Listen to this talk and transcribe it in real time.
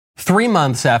3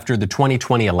 months after the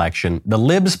 2020 election, the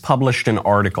Libs published an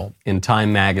article in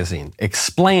Time magazine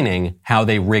explaining how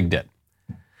they rigged it.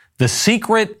 The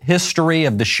secret history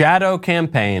of the shadow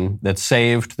campaign that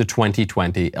saved the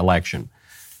 2020 election.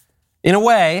 In a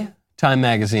way, Time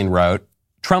magazine wrote,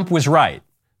 Trump was right.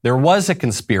 There was a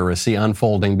conspiracy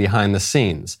unfolding behind the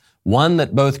scenes, one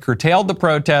that both curtailed the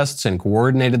protests and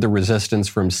coordinated the resistance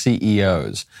from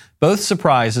CEOs. Both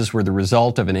surprises were the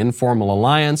result of an informal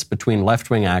alliance between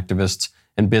left-wing activists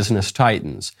and business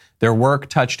titans. Their work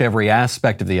touched every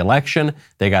aspect of the election.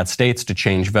 They got states to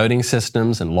change voting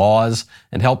systems and laws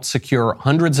and helped secure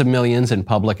hundreds of millions in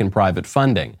public and private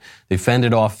funding. They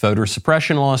fended off voter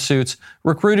suppression lawsuits,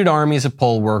 recruited armies of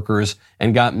poll workers,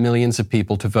 and got millions of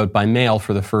people to vote by mail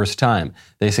for the first time.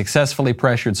 They successfully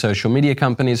pressured social media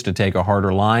companies to take a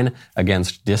harder line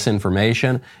against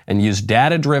disinformation and used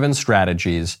data-driven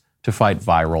strategies to fight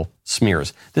viral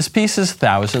smears. This piece is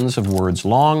thousands of words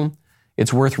long.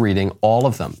 It's worth reading all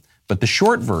of them. But the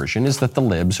short version is that the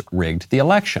Libs rigged the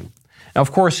election. Now,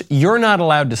 of course, you're not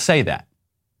allowed to say that.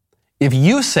 If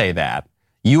you say that,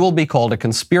 you will be called a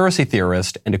conspiracy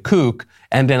theorist and a kook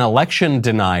and an election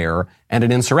denier and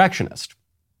an insurrectionist.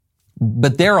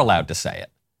 But they're allowed to say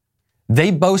it. They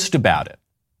boast about it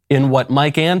in what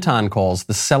Mike Anton calls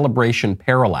the celebration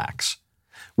parallax.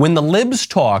 When the Libs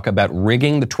talk about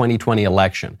rigging the 2020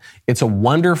 election, it's a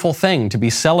wonderful thing to be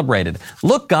celebrated.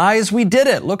 Look, guys, we did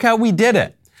it. Look how we did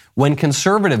it. When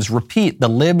conservatives repeat the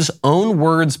Libs' own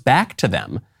words back to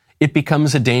them, it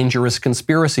becomes a dangerous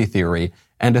conspiracy theory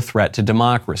and a threat to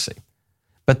democracy.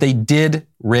 But they did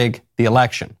rig the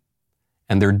election,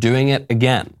 and they're doing it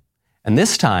again. And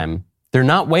this time, they're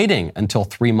not waiting until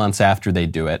 3 months after they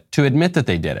do it to admit that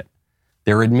they did it.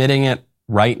 They're admitting it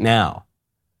right now.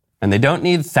 And they don't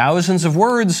need thousands of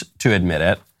words to admit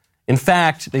it. In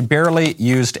fact, they barely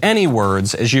used any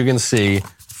words, as you can see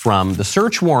from the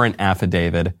search warrant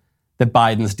affidavit that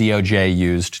Biden's DOJ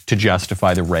used to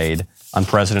justify the raid on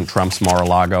President Trump's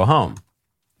Mar-a-Lago home.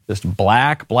 Just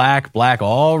black, black, black,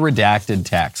 all redacted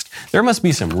text. There must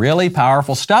be some really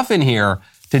powerful stuff in here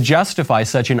to justify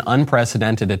such an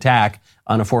unprecedented attack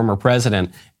on a former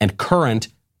president and current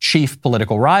chief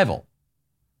political rival.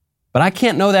 But I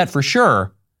can't know that for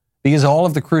sure because all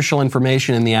of the crucial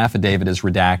information in the affidavit is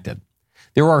redacted.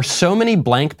 There are so many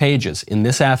blank pages in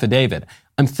this affidavit,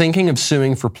 I'm thinking of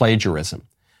suing for plagiarism.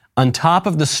 On top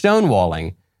of the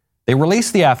stonewalling, they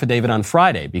released the affidavit on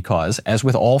Friday because, as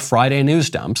with all Friday news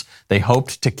dumps, they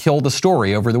hoped to kill the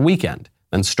story over the weekend,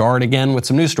 then start again with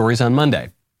some news stories on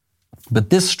Monday. But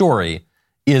this story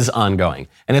is ongoing,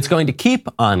 and it's going to keep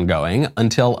ongoing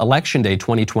until Election Day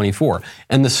 2024.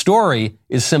 And the story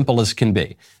is simple as can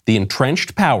be. The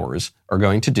entrenched powers are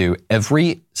going to do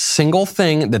every single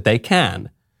thing that they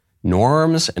can,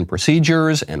 norms and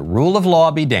procedures and rule of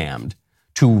law be damned,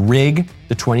 to rig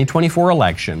the 2024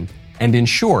 election and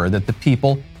ensure that the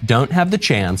people don't have the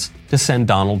chance to send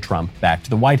Donald Trump back to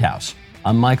the White House.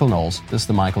 I'm Michael Knowles. This is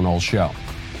The Michael Knowles Show.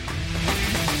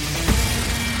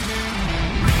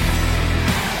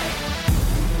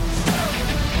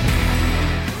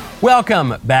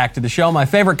 Welcome back to the show. My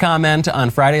favorite comment on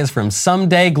Friday is from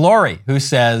Someday Glory, who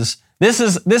says, this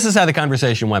is how the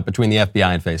conversation went between the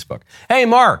FBI and Facebook. Hey,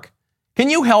 Mark,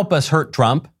 can you help us hurt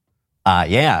Trump?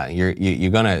 Yeah, you're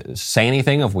going to say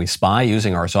anything if we spy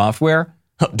using our software?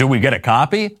 Do we get a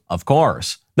copy? Of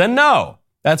course. Then no.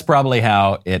 That's probably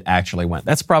how it actually went.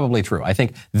 That's probably true. I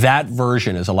think that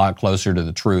version is a lot closer to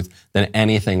the truth than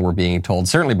anything we're being told,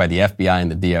 certainly by the FBI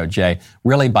and the DOJ,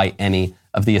 really by any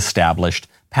of the established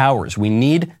powers. We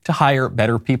need to hire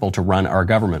better people to run our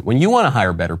government. When you want to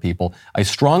hire better people, I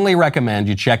strongly recommend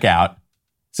you check out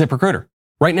ZipRecruiter.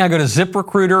 Right now, go to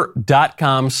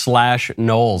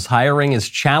ZipRecruiter.com/Knowles. Hiring is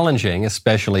challenging,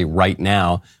 especially right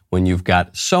now when you've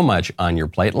got so much on your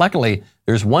plate. Luckily,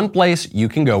 there's one place you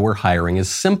can go where hiring is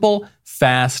simple,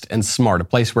 fast, and smart. A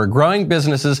place where growing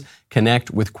businesses connect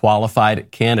with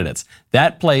qualified candidates.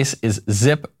 That place is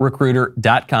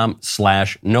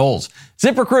ZipRecruiter.com/Knowles.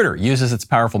 ZipRecruiter uses its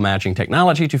powerful matching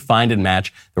technology to find and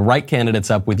match the right candidates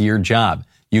up with your job.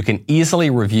 You can easily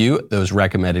review those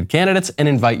recommended candidates and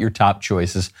invite your top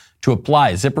choices to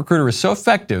apply. ZipRecruiter is so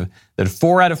effective that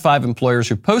 4 out of 5 employers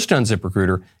who post on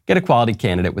ZipRecruiter get a quality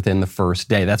candidate within the first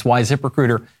day. That's why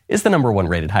ZipRecruiter is the #1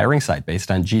 rated hiring site based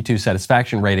on G2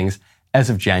 satisfaction ratings as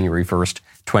of January 1st,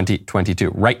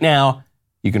 2022. Right now,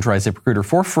 you can try ZipRecruiter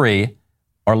for free.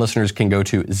 Our listeners can go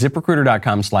to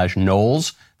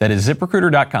ZipRecruiter.com/Knowles. That is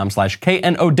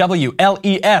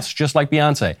ZipRecruiter.com/KNOWLES, just like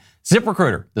Beyonce.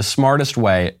 ZipRecruiter, the smartest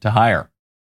way to hire.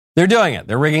 They're doing it.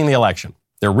 They're rigging the election.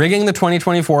 They're rigging the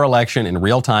 2024 election in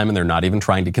real time, and they're not even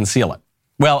trying to conceal it.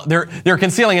 Well, they're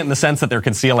concealing it in the sense that they're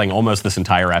concealing almost this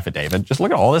entire affidavit. Just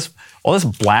look at all this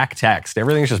black text.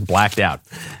 Everything's just blacked out.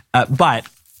 But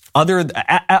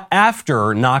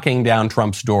after knocking down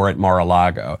Trump's door at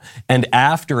Mar-a-Lago and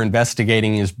after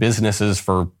investigating his businesses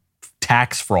for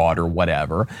tax fraud or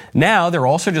whatever, now they're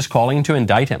also just calling to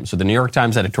indict him. So the New York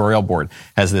Times editorial board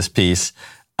has this piece,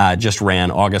 just ran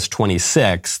August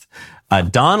 26th.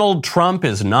 Donald Trump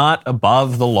is not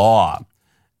above the law.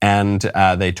 And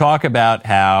they talk about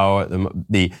how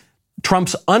the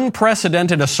Trump's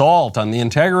unprecedented assault on the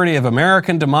integrity of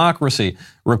American democracy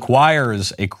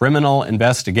requires a criminal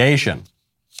investigation.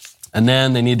 And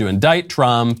then they need to indict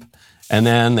Trump, and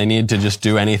then they need to just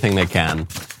do anything they can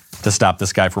to stop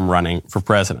this guy from running for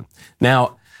president.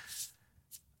 Now,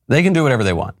 they can do whatever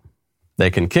they want. They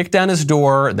can kick down his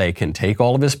door. They can take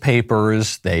all of his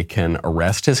papers. They can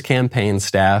arrest his campaign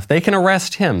staff. They can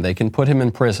arrest him. They can put him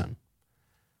in prison.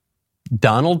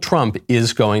 Donald Trump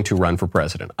is going to run for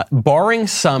president. Barring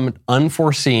some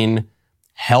unforeseen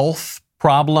health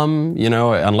problem,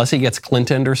 unless he gets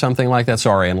Clintoned or something like that.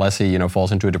 Sorry, unless he,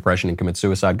 falls into a depression and commits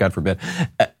suicide, God forbid.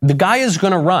 The guy is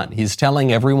going to run. He's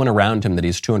telling everyone around him that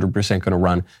he's 200% going to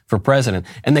run for president,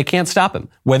 and they can't stop him.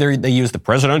 Whether they use the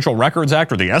Presidential Records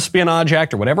Act or the Espionage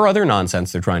Act or whatever other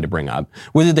nonsense they're trying to bring up,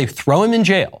 whether they throw him in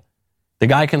jail, the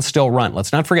guy can still run.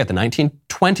 Let's not forget the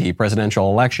 1920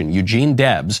 presidential election. Eugene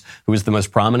Debs, who was the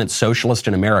most prominent socialist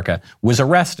in America, was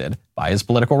arrested by his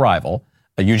political rival.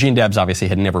 Eugene Debs obviously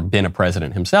had never been a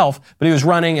president himself, but he was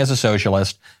running as a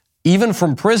socialist. Even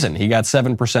from prison, he got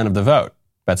 7% of the vote.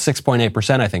 About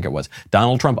 6.8%, I think it was.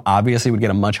 Donald Trump obviously would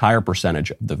get a much higher percentage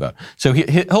of the vote. So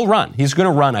he'll run. He's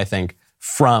going to run, I think,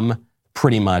 from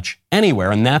pretty much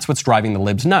anywhere. And that's what's driving the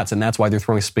libs nuts. And that's why they're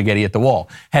throwing spaghetti at the wall.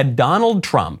 Had Donald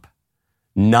Trump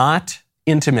not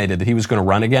intimated that he was going to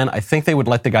run again, I think they would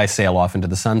let the guy sail off into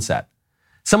the sunset.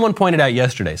 Someone pointed out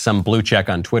yesterday, some blue check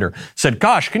on Twitter, said,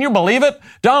 gosh, can you believe it?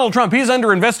 Donald Trump, he's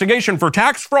under investigation for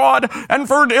tax fraud and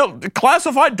for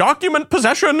classified document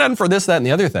possession and for this, that, and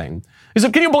the other thing. He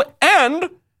said, can you believe? And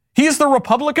he's the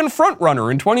Republican frontrunner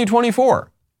in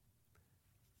 2024.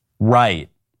 Right.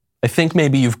 I think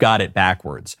maybe you've got it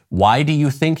backwards. Why do you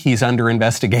think he's under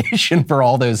investigation for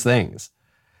all those things?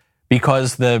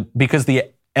 Because the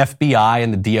FBI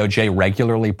and the DOJ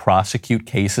regularly prosecute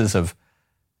cases of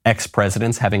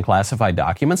ex-presidents having classified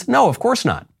documents? No, of course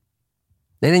not.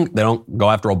 They don't go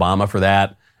after Obama for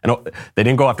that. And they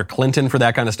didn't go after Clinton for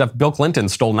that kind of stuff. Bill Clinton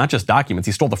stole not just documents,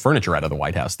 he stole the furniture out of the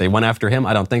White House. They went after him?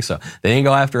 I don't think so. They didn't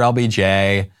go after LBJ.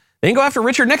 They didn't go after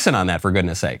Richard Nixon on that, for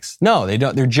goodness sakes. No, they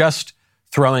don't. They're just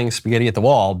throwing spaghetti at the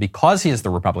wall because he is the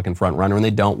Republican frontrunner and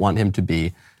they don't want him to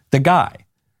be the guy.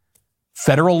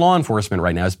 Federal law enforcement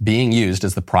right now is being used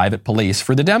as the private police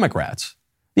for the Democrats.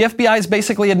 The FBI is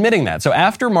basically admitting that. So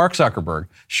after Mark Zuckerberg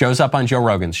shows up on Joe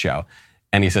Rogan's show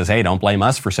and he says, hey, don't blame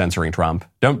us for censoring Trump.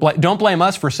 Don't blame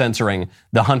us for censoring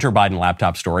the Hunter Biden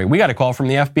laptop story. We got a call from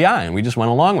the FBI and we just went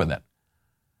along with it.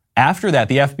 After that,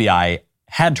 the FBI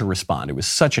had to respond. It was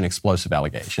such an explosive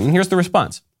allegation. And here's the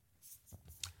response.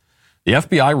 The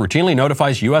FBI routinely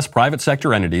notifies U.S. private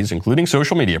sector entities, including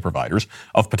social media providers,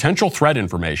 of potential threat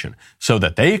information so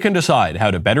that they can decide how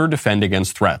to better defend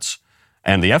against threats.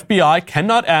 And the FBI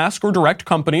cannot ask or direct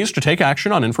companies to take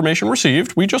action on information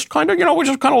received. We just kind of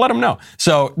let them know.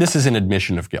 So this is an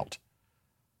admission of guilt.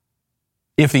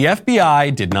 If the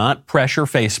FBI did not pressure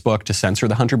Facebook to censor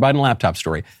the Hunter Biden laptop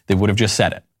story, they would have just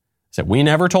said it. Said, we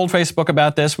never told Facebook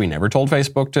about this. We never told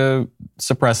Facebook to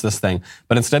suppress this thing.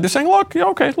 But instead they're saying,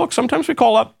 look, sometimes we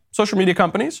call up social media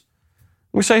companies.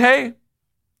 We say,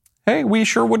 hey, we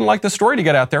sure wouldn't like this story to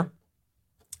get out there.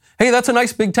 Hey, that's a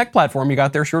nice big tech platform you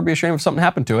got there. Sure would be a shame if something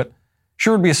happened to it.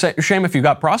 Sure would be a shame if you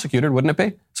got prosecuted, wouldn't it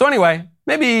be? So anyway,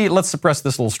 maybe let's suppress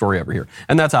this little story over here.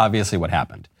 And that's obviously what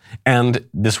happened. And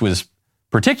this was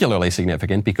particularly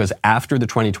significant because after the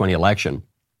 2020 election,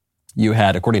 you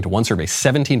had, according to one survey,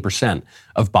 17%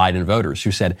 of Biden voters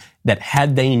who said that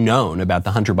had they known about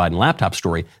the Hunter Biden laptop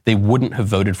story, they wouldn't have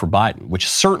voted for Biden, which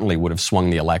certainly would have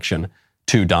swung the election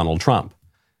to Donald Trump.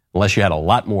 Unless you had a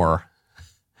lot more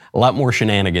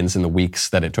shenanigans in the weeks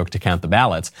that it took to count the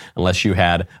ballots, unless you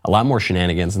had a lot more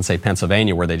shenanigans in, say,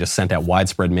 Pennsylvania, where they just sent out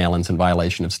widespread mail-ins in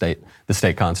violation of the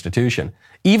state constitution.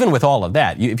 Even with all of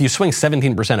that, if you swing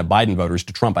 17% of Biden voters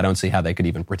to Trump, I don't see how they could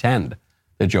even pretend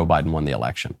that Joe Biden won the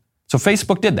election. So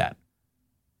Facebook did that.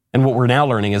 And what we're now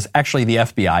learning is actually the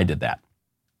FBI did that.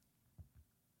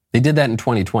 They did that in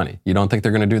 2020. You don't think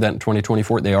they're going to do that in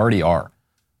 2024? They already are.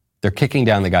 They're kicking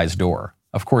down the guy's door.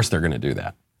 Of course they're going to do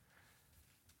that.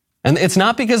 And it's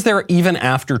not because they're even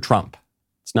after Trump.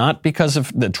 It's not because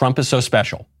of that Trump is so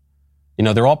special. You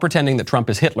know, they're all pretending that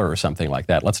Trump is Hitler or something like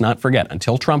that. Let's not forget,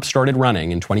 until Trump started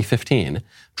running in 2015,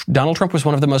 Donald Trump was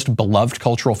one of the most beloved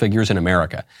cultural figures in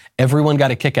America. Everyone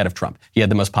got a kick out of Trump. He had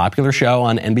the most popular show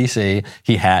on NBC.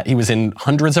 He was in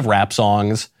hundreds of rap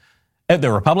songs.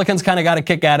 The Republicans kind of got a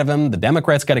kick out of him. The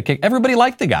Democrats got a kick. Everybody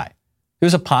liked the guy. He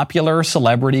was a popular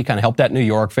celebrity, kind of helped out New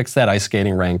York, fixed that ice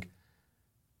skating rink.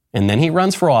 And then he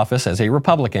runs for office as a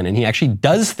Republican, and he actually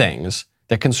does things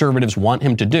that conservatives want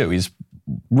him to do. He's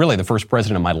really the first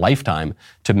president in my lifetime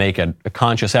to make a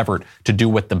conscious effort to do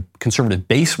what the conservative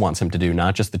base wants him to do,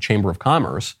 not just the Chamber of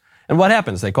Commerce. And what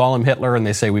happens? They call him Hitler and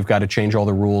they say we've got to change all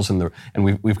the rules and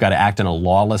we've got to act in a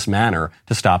lawless manner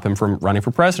to stop him from running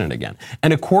for president again.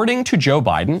 And according to Joe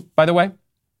Biden, by the way,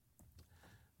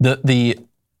 the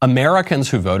Americans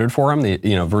who voted for him,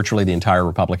 virtually the entire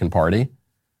Republican Party,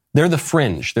 they're the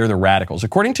fringe, they're the radicals.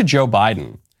 According to Joe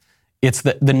Biden, it's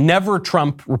the never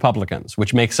Trump Republicans,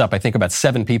 which makes up, I think, about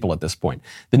 7 people at this point.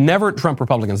 The never Trump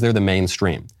Republicans, they're the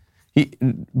mainstream.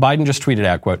 Biden just tweeted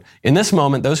out, quote, "In this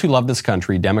moment, those who love this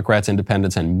country, Democrats,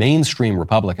 independents, and mainstream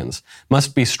Republicans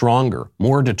must be stronger,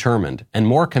 more determined, and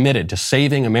more committed to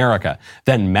saving America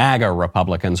than MAGA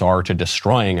Republicans are to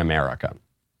destroying America."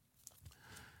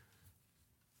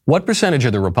 What percentage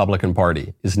of the Republican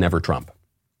Party is never Trump?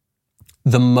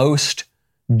 The most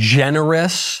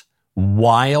generous,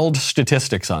 wild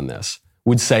statistics on this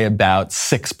would say about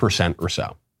 6% or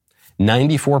so.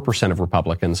 94% of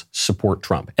Republicans support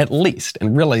Trump, at least.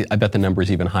 And really, I bet the number is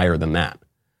even higher than that.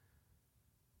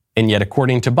 And yet,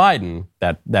 according to Biden,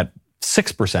 that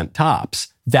 6%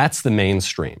 tops, that's the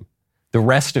mainstream. The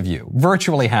rest of you,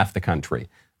 virtually half the country,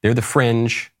 they're the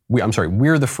fringe.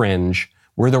 We're the fringe.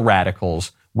 We're the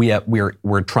radicals.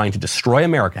 We're trying to destroy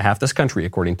America, half this country,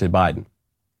 according to Biden.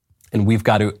 And we've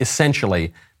got to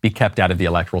essentially be kept out of the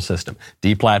electoral system,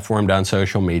 deplatformed on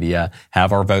social media,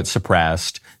 have our votes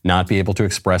suppressed, not be able to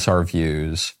express our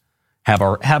views, have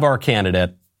our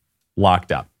candidate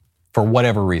locked up for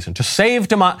whatever reason, to save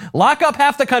lock up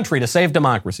half the country to save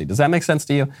democracy. Does that make sense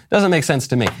to you? Doesn't make sense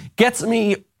to me. Gets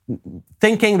me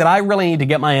thinking that I really need to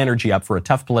get my energy up for a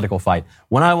tough political fight.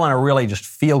 When I want to really just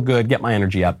feel good, get my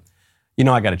energy up,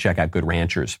 I got to check out Good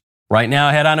Ranchers. Right now,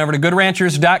 head on over to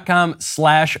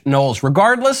goodranchers.com/Knowles.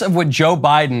 Regardless of what Joe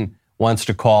Biden wants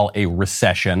to call a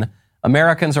recession,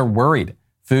 Americans are worried.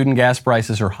 Food and gas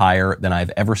prices are higher than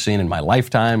I've ever seen in my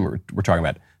lifetime. We're talking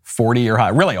about 40-year high,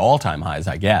 really all-time highs,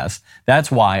 I guess. That's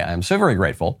why I'm so very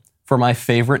grateful for my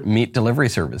favorite meat delivery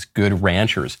service, Good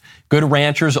Ranchers. Good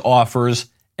Ranchers offers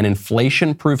an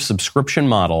inflation-proof subscription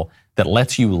model that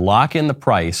lets you lock in the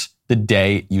price the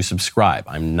day you subscribe.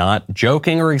 I'm not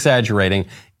joking or exaggerating.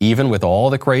 Even with all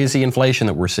the crazy inflation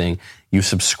that we're seeing, you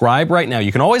subscribe right now.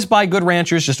 You can always buy Good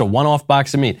Ranchers, just a one-off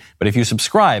box of meat. But if you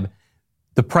subscribe,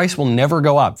 the price will never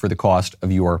go up for the cost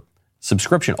of your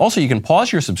subscription. Also, you can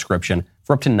pause your subscription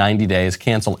for up to 90 days,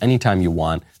 cancel anytime you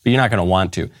want, but you're not going to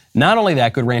want to. Not only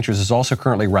that, Good Ranchers is also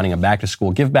currently running a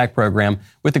back-to-school give-back program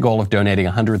with the goal of donating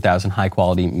 100,000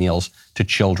 high-quality meals to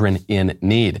children in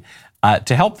need.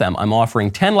 To help them, I'm offering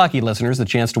 10 lucky listeners the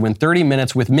chance to win 30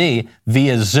 minutes with me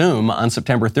via Zoom on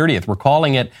September 30th. We're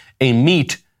calling it a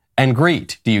meet and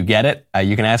greet. Do you get it?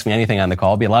 You can ask me anything on the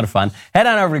call. It'll be a lot of fun. Head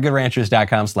on over to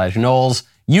goodranchers.com/Knowles.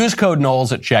 Use code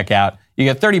Knowles at checkout. You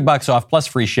get $30 off plus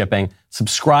free shipping.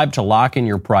 Subscribe to lock in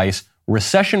your price.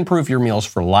 Recession-proof your meals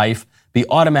for life. Be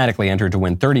automatically entered to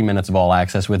win 30 minutes of all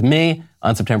access with me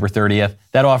on September 30th.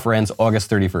 That offer ends August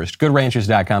 31st.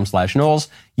 Goodranchers.com/Knowles.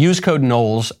 Use code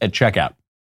Knowles at checkout.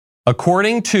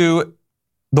 According to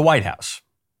the White House,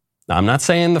 now I'm not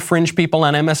saying the fringe people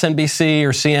on MSNBC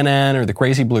or CNN or the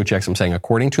crazy blue checks. I'm saying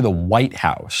according to the White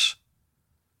House,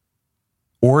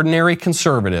 ordinary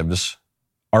conservatives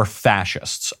are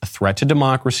fascists, a threat to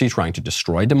democracy, trying to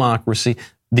destroy democracy.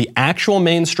 The actual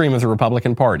mainstream of the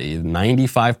Republican Party,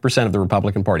 95% of the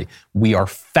Republican Party, we are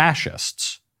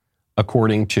fascists,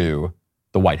 according to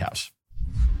the White House.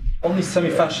 On the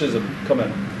semi-fascism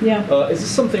comment, is this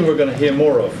something we're going to hear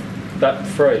more of, that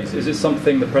phrase? Is it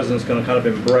something the president's going to kind of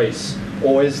embrace?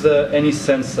 Or is there any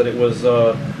sense that it was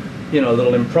a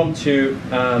little impromptu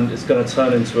and it's going to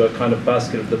turn into a kind of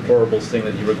basket of deplorables thing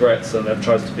that he regrets and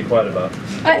tries to be quiet about?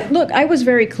 I was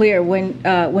very clear when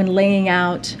laying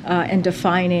out and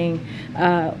defining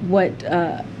what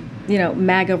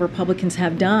MAGA Republicans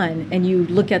have done, and you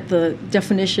look at the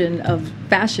definition of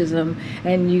fascism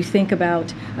and you think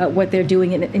about what they're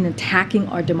doing in attacking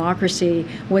our democracy,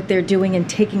 what they're doing in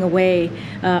taking away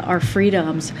our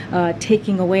freedoms,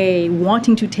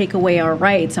 wanting to take away our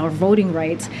rights, our voting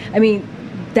rights. I mean,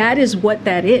 that is what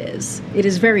that is. It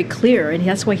is very clear, and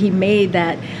that's why he made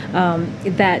that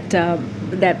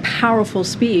that powerful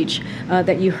speech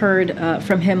that you heard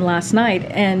from him last night,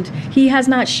 and he has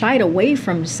not shied away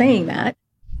from saying that.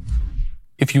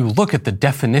 If you look at the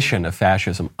definition of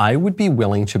fascism, I would be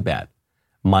willing to bet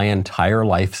my entire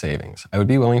life savings. I would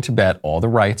be willing to bet all the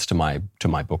rights to my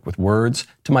book with words,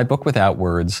 to my book without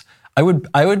words. I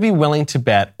would be willing to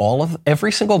bet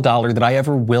every single dollar that I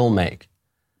ever will make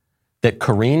that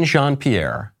Karine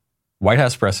Jean-Pierre, White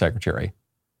House press secretary,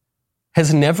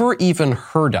 has never even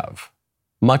heard of,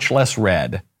 much less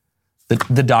read,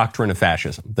 the doctrine of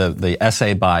fascism, the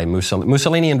essay by Mussolini.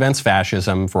 Mussolini invents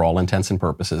fascism for all intents and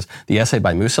purposes. The essay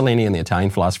by Mussolini and the Italian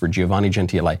philosopher Giovanni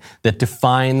Gentile that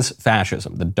defines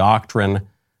fascism, the doctrine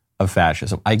of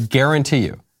fascism. I guarantee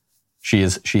you, she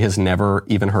has never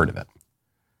even heard of it.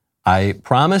 I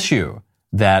promise you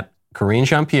that Karine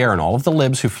Jean-Pierre and all of the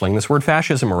libs who fling this word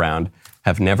fascism around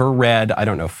have never read, I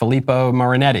don't know, Filippo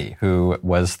Marinetti, who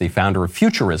was the founder of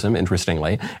Futurism,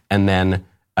 interestingly, and then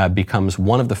becomes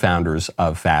one of the founders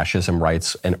of fascism,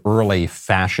 writes an early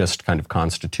fascist kind of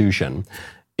constitution.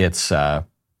 It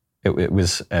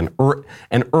was an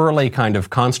early kind of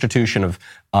constitution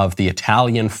of the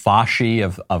Italian fasci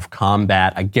of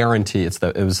combat. I guarantee it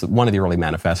was one of the early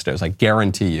manifestos. I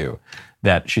guarantee you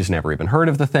that she's never even heard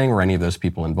of the thing or any of those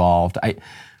people involved.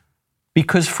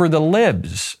 Because for the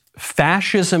libs,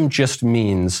 fascism just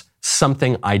means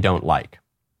something I don't like.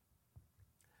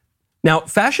 Now,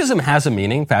 fascism has a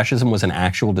meaning. Fascism was an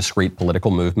actual discrete political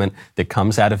movement that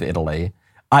comes out of Italy.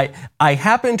 I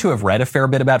happen to have read a fair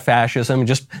bit about fascism.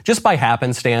 Just by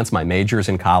happenstance, my majors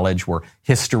in college were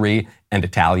history and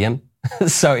Italian.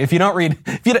 So if you don't read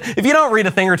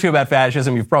a thing or two about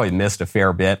fascism, you've probably missed a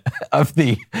fair bit of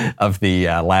the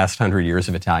last 100 years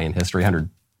of Italian history,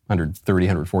 130,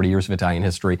 140 years of Italian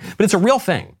history. But it's a real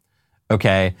thing,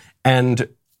 okay? And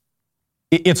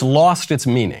it's lost its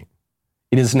meaning.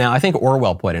 It is now, I think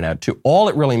Orwell pointed out, all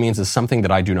it really means is something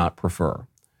that I do not prefer.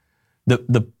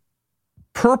 The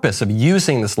purpose of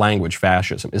using this language,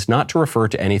 fascism, is not to refer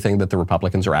to anything that the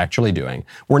Republicans are actually doing.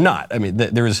 We're not. I mean,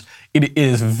 it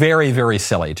is very, very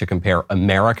silly to compare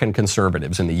American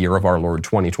conservatives in the year of our Lord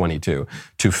 2022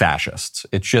 to fascists.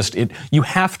 You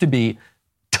have to be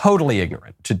totally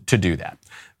ignorant to do that.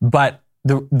 But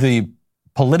the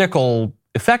political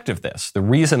effect of this, the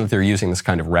reason that they're using this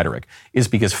kind of rhetoric, is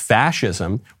because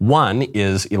fascism, one,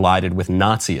 is elided with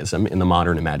Nazism in the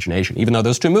modern imagination, even though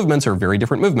those two movements are very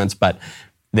different movements, but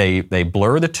they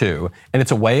blur the two, and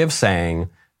it's a way of saying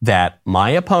that my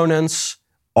opponents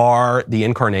are the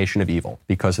incarnation of evil,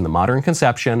 because in the modern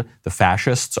conception, the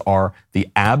fascists are the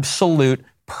absolute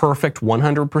perfect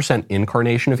 100%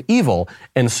 incarnation of evil,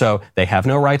 and so they have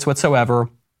no rights whatsoever.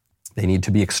 They need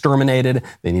to be exterminated.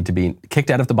 They need to be kicked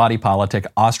out of the body politic,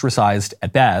 ostracized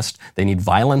at best. They need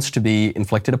violence to be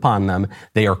inflicted upon them.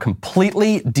 They are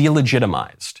completely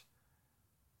delegitimized.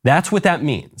 That's what that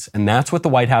means. And that's what the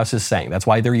White House is saying. That's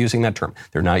why they're using that term.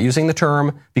 They're not using the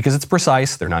term because it's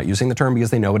precise. They're not using the term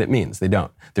because they know what it means. They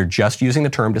don't. They're just using the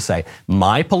term to say,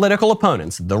 my political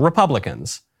opponents, the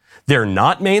Republicans, they're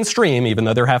not mainstream, even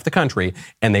though they're half the country,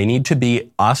 and they need to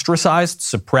be ostracized,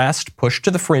 suppressed, pushed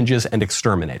to the fringes, and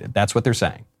exterminated. That's what they're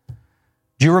saying.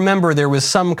 Do you remember there was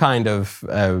some kind of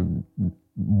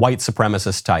white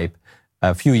supremacist type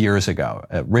a few years ago,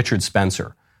 Richard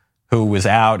Spencer, who was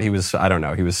out, he was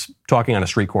talking on a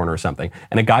street corner or something,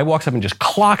 and a guy walks up and just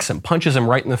clocks him, punches him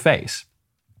right in the face.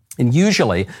 And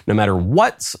usually, no matter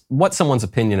what someone's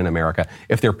opinion in America,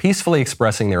 if they're peacefully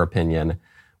expressing their opinion,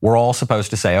 we're all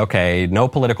supposed to say, okay, no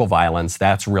political violence,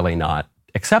 that's really not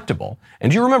acceptable.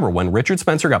 And do you remember when Richard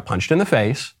Spencer got punched in the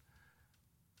face,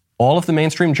 all of the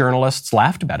mainstream journalists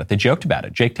laughed about it. They joked about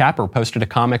it. Jake Tapper posted a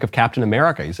comic of Captain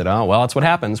America. He said, oh, well, that's what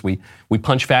happens. We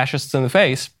punch fascists in the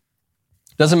face.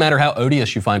 Doesn't matter how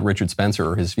odious you find Richard Spencer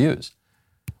or his views.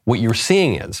 What you're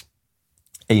seeing is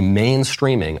a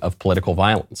mainstreaming of political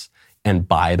violence. And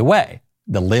by the way,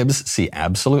 the libs see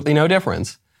absolutely no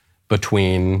difference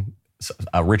between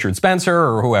Richard Spencer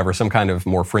or whoever, some kind of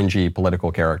more fringy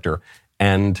political character,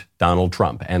 and Donald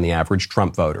Trump and the average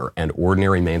Trump voter and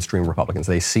ordinary mainstream Republicans.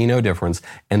 They see no difference,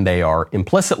 and they are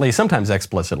implicitly, sometimes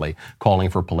explicitly,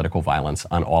 calling for political violence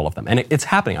on all of them. And it's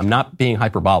happening. I'm not being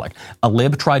hyperbolic. A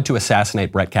lib tried to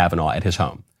assassinate Brett Kavanaugh at his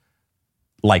home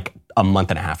like a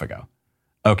month and a half ago.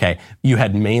 Okay, you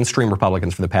had mainstream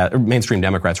Republicans mainstream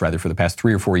Democrats for the past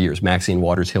 3 or 4 years, Maxine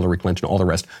Waters, Hillary Clinton, all the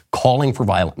rest, calling for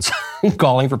violence,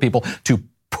 calling for people to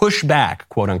push back,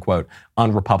 quote unquote,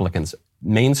 on Republicans,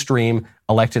 mainstream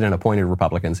elected and appointed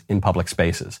Republicans in public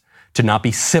spaces, to not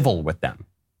be civil with them,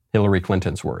 Hillary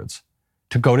Clinton's words.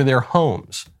 to go to their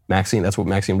homes. That's what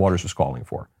Maxine Waters was calling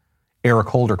for. Eric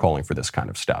Holder calling for this kind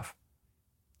of stuff.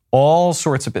 All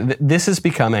sorts of, this is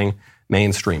becoming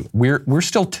mainstream. We're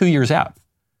still 2 years out.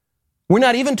 We're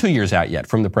not even 2 years out yet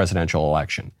from the presidential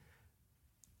election.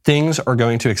 Things are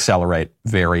going to accelerate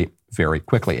very, very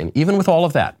quickly. And even with all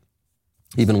of that,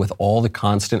 even with all the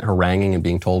constant haranguing and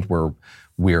being told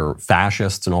we're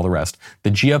fascists and all the rest, the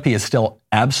GOP is still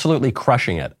absolutely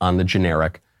crushing it on the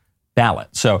generic ballot.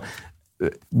 So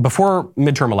before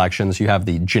midterm elections, you have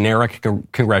the generic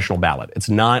congressional ballot. It's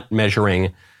not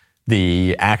measuring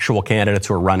the actual candidates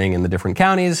who are running in the different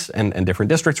counties and different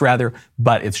districts, rather,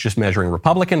 but it's just measuring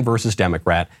Republican versus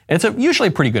Democrat. And it's usually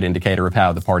a pretty good indicator of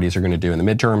how the parties are going to do in the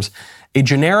midterms. A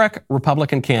generic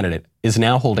Republican candidate is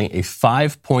now holding a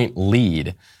 5-point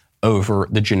lead over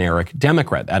the generic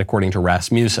Democrat, that according to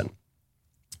Rasmussen.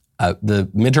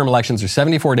 The midterm elections are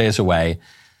 74 days away.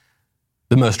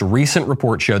 The most recent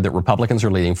report showed that Republicans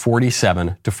are leading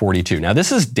 47-42. Now,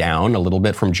 this is down a little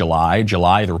bit from July.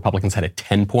 July, the Republicans had a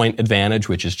 10-point advantage,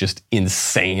 which is just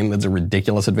insane. That's a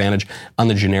ridiculous advantage on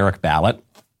the generic ballot.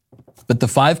 But the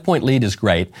 5-point lead is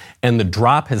great, and the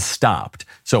drop has stopped.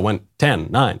 So it went 10,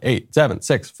 9, 8, 7,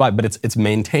 6, 5, but it's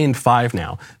maintained 5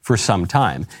 now for some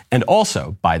time. And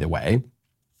also, by the way,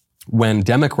 when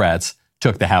Democrats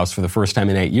took the House for the first time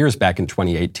in 8 years back in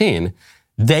 2018,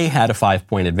 they had a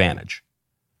 5-point advantage.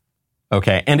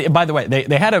 Okay, and by the way,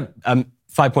 they had a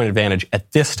 5-point advantage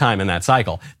at this time in that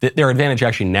cycle. Their advantage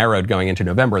actually narrowed going into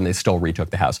November, and they still retook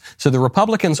the House. So the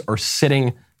Republicans are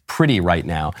sitting pretty right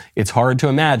now. It's hard to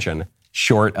imagine,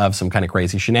 short of some kind of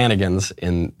crazy shenanigans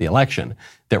in the election,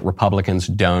 that Republicans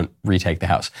don't retake the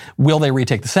House. Will they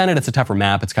retake the Senate? It's a tougher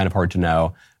map. It's kind of hard to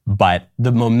know. But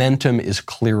the momentum is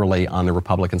clearly on the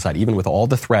Republican side, even with all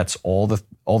the threats, all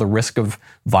the risk of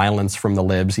violence from the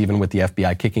libs, even with the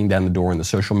FBI kicking down the door and the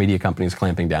social media companies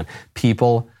clamping down.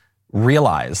 People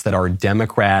realize that our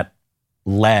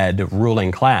Democrat-led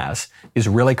ruling class is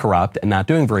really corrupt and not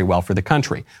doing very well for the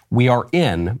country. We are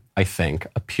in, I think,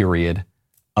 a period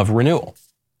of renewal.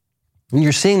 And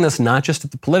you're seeing this not just at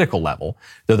the political level,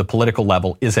 though the political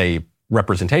level is a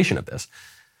representation of this,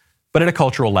 but at a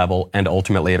cultural level and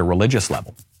ultimately at a religious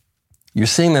level. You're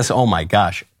seeing this, oh my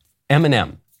gosh,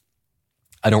 Eminem.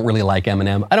 I don't really like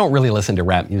Eminem. I don't really listen to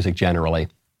rap music generally.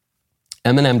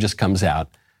 Eminem just comes out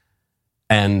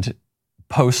and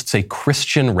posts a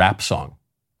Christian rap song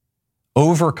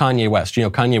over Kanye West. You know,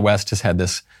 Kanye West has had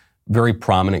this very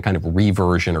prominent kind of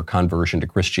reversion or conversion to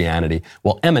Christianity.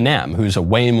 Well, Eminem, who's a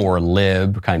way more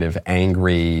lib, kind of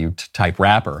angry type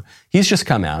rapper, he's just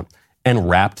come out and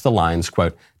rapped the lines,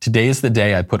 quote, "Today is the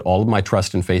day I put all of my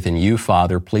trust and faith in you,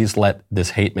 Father. Please let this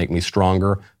hate make me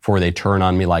stronger, for they turn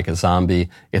on me like a zombie.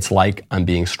 It's like I'm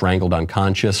being strangled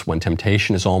unconscious when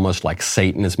temptation is almost like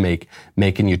Satan is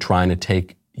making you, trying to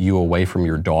take you away from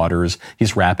your daughters."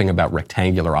 He's rapping about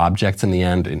rectangular objects in the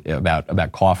end,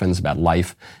 about coffins, about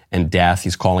life and death.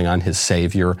 He's calling on his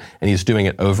Savior, and he's doing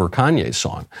it over Kanye's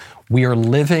song. We are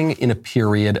living in a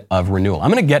period of renewal.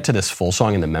 I'm going to get to this full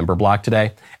song in the member block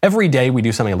today. Every day we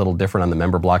do something a little different on the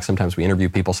member block. Sometimes we interview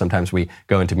people. Sometimes we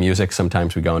go into music.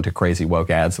 Sometimes we go into crazy woke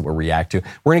ads that we'll react to.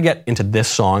 We're going to get into this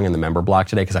song in the member block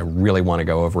today because I really want to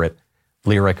go over it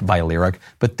lyric by lyric.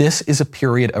 But this is a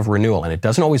period of renewal, and it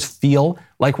doesn't always feel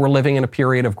like we're living in a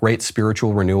period of great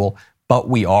spiritual renewal, but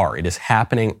we are. It is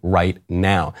happening right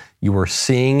now. You are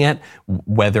seeing it,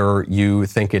 whether you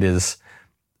think it is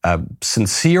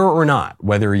sincere or not,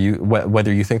 whether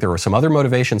you think there are some other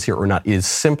motivations here or not, is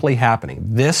simply happening.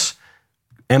 This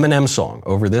Eminem song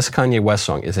over this Kanye West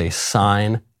song is a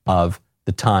sign of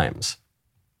the times.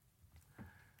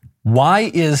 Why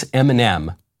is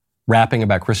Eminem rapping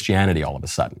about Christianity all of a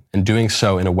sudden and doing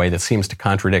so in a way that seems to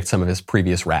contradict some of his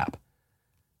previous rap?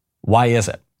 Why is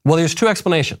it? Well, there's two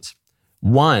explanations.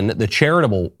 One, the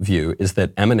charitable view is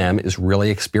that Eminem is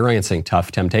really experiencing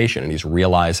tough temptation, and he's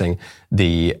realizing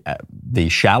the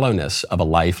shallowness of a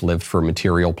life lived for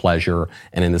material pleasure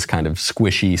and in this kind of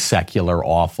squishy, secular,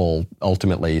 awful,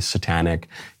 ultimately satanic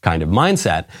kind of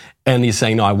mindset. And he's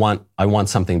saying, no, I want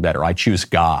something better. I choose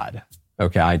God.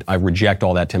 Okay, I reject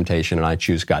all that temptation and I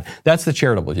choose God. That's the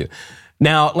charitable view.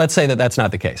 Now, let's say that that's not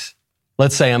the case.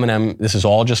 Let's say Eminem, this is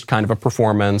all just kind of a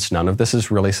performance. None of this is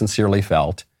really sincerely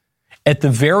felt. At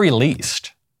the very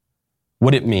least,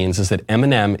 what it means is that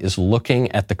Eminem is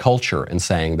looking at the culture and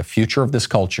saying the future of this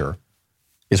culture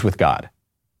is with God.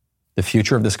 The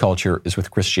future of this culture is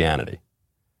with Christianity.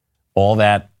 All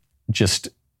that just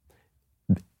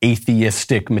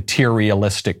atheistic,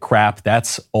 materialistic crap,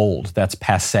 that's old, that's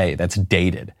passé, that's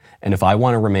dated. And if I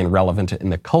want to remain relevant in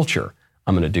the culture,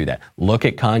 I'm going to do that. Look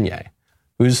at Kanye,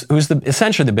 who's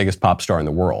essentially the biggest pop star in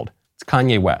the world. It's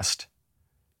Kanye West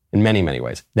in many, many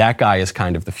ways. That guy is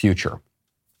kind of the future.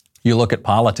 You look at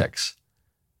politics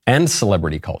and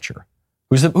celebrity culture.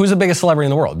 Who's the biggest celebrity in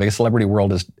the world? The biggest celebrity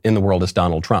in the world is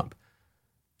Donald Trump.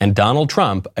 And Donald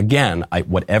Trump, again,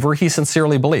 whatever he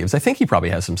sincerely believes, I think he probably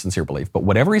has some sincere belief, but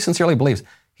whatever he sincerely believes,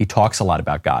 he talks a lot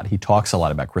about God. He talks a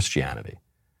lot about Christianity.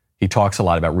 He talks a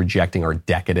lot about rejecting our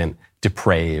decadent,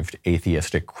 depraved,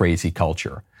 atheistic, crazy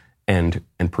culture and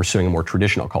pursuing a more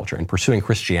traditional culture and pursuing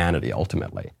Christianity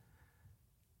ultimately.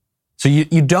 So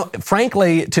you don't,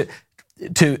 frankly,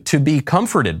 to be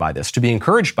comforted by this, to be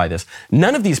encouraged by this,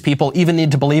 none of these people even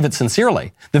need to believe it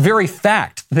sincerely. The very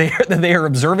fact that they are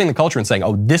observing the culture and saying,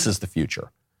 oh, this is the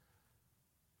future.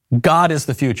 God is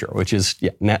the future, which is,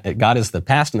 God is the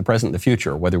past and the present and the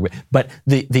future. But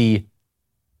the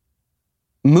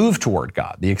move toward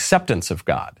God, the acceptance of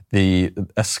God, a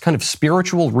kind of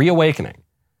spiritual reawakening,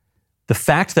 the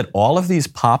fact that all of these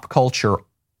pop culture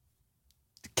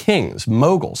kings,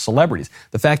 moguls, celebrities,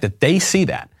 the fact that they see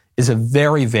that is a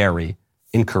very, very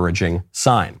encouraging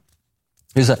sign.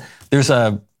 There's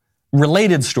a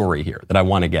related story here that I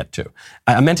want to get to.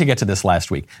 I meant to get to this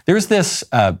last week. There's this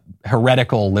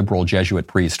heretical liberal Jesuit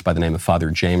priest by the name of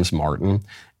Father James Martin.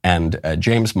 And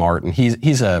James Martin,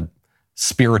 he's a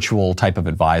spiritual type of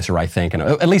advisor, I think, and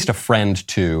at least a friend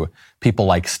to people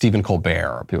like Stephen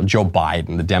Colbert, Joe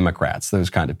Biden, the Democrats, those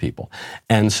kind of people.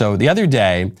 And so the other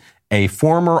day, a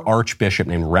former archbishop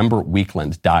named Rembert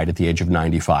Weekland died at the age of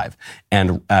 95.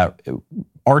 And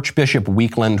Archbishop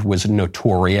Weekland was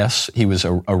notorious. He was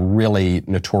a really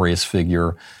notorious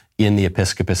figure in the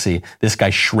episcopacy. This guy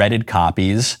shredded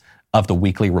copies of the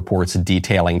weekly reports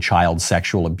detailing child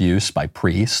sexual abuse by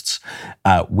priests.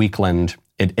 Weekland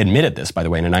admitted this, by the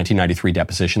way, in a 1993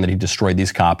 deposition, that he destroyed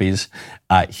these copies.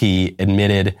 He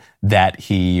admitted that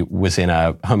he was in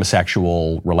a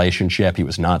homosexual relationship. He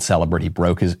was not celibate. He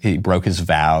broke his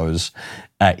vows.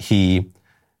 He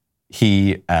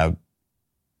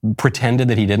pretended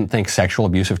that he didn't think sexual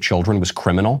abuse of children was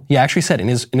criminal. He actually said in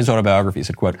his autobiography, he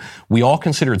said, quote, "We all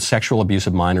considered sexual abuse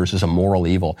of minors as a moral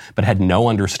evil, but had no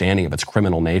understanding of its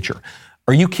criminal nature."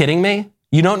 Are you kidding me?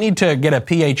 You don't need to get a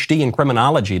PhD in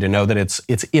criminology to know that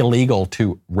it's illegal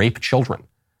to rape children.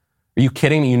 Are you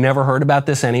kidding me? You never heard about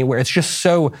this anywhere? It's just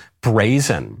so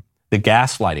brazen, the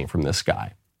gaslighting from this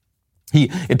guy.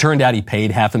 It turned out he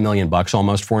paid $500,000,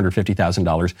 almost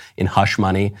 $450,000 in hush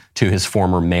money to his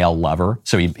former male lover.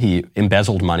 So he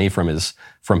embezzled money from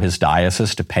his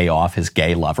diocese to pay off his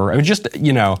gay lover. It was just,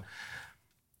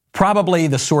 probably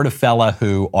the sort of fella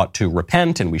who ought to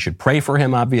repent, and we should pray for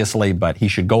him, obviously, but he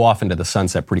should go off into the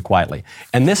sunset pretty quietly.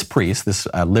 And this priest, this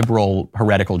liberal,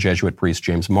 heretical Jesuit priest,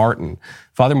 James Martin,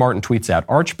 Father Martin tweets out,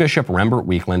 "Archbishop Rembert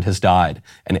Weekland has died,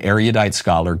 an erudite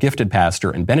scholar, gifted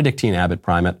pastor, and Benedictine abbot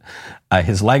primate.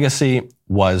 His legacy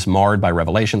was marred by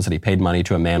revelations that he paid money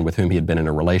to a man with whom he had been in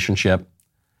a relationship.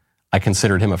 I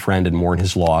considered him a friend and mourn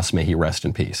his loss. May he rest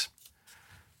in peace."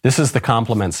 This is the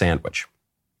compliment sandwich.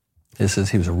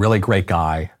 He was a really great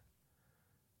guy.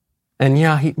 And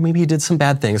maybe he did some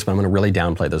bad things, but I'm going to really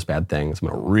downplay those bad things. I'm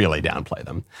going to really downplay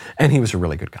them. And he was a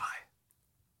really good guy.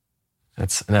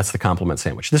 That's the compliment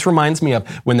sandwich. This reminds me of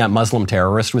when that Muslim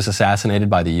terrorist was assassinated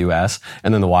by the U.S.,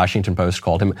 and then the Washington Post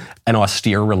called him an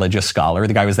austere religious scholar.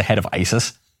 The guy was the head of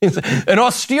ISIS. An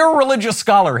austere religious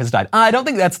scholar has died. I don't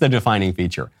think that's the defining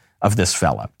feature of this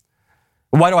fella.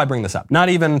 Why do I bring this up? Not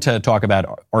even to talk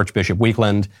about Archbishop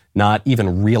Weekland, not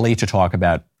even really to talk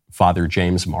about Father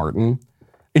James Martin.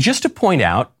 It's just to point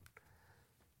out,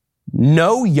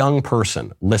 no young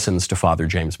person listens to Father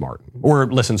James Martin or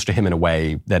listens to him in a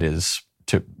way that is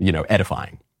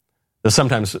edifying. So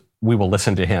sometimes we will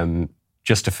listen to him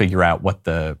just to figure out what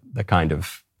the kind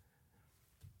of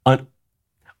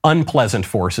unpleasant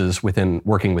forces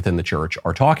working within the church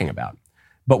are talking about.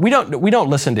 But we don't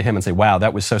listen to him and say, wow,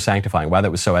 that was so sanctifying. Wow,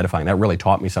 that was so edifying. That really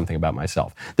taught me something about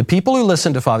myself. The people who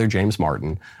listen to Father James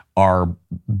Martin are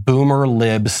boomer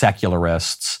lib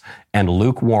secularists and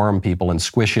lukewarm people and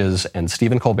squishes and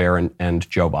Stephen Colbert and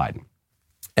Joe Biden.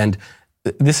 And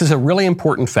this is a really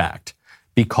important fact,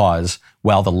 because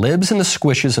while the libs and the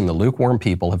squishes and the lukewarm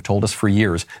people have told us for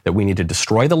years that we need to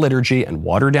destroy the liturgy and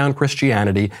water down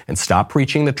Christianity and stop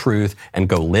preaching the truth and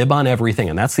go lib on everything,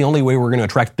 and that's the only way we're going to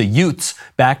attract the youths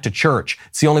back to church.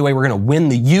 It's the only way we're going to win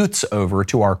the youths over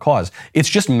to our cause. It's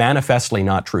just manifestly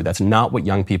not true. That's not what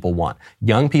young people want.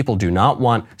 Young people do not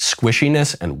want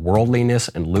squishiness and worldliness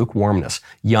and lukewarmness.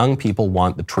 Young people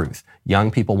want the truth. Young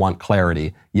people want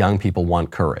clarity. Young people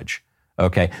want courage.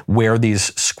 Okay, where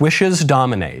these squishes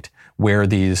dominate, where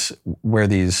these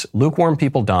lukewarm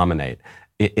people dominate,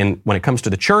 When it comes to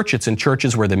the church, it's in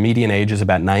churches where the median age is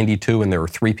about 92 and there are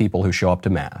 3 people who show up to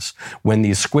Mass. When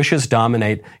these squishes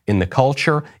dominate in the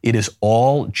culture, it is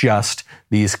all just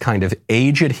these kind of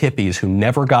aged hippies who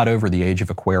never got over the age of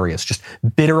Aquarius, just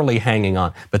bitterly hanging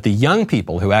on. But the young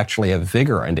people who actually have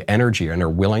vigor and energy and are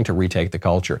willing to retake the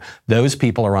culture, those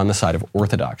people are on the side of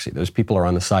orthodoxy. Those people are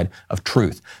on the side of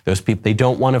truth. Those people, they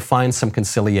don't want to find some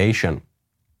conciliation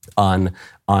on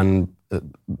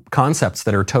concepts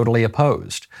that are totally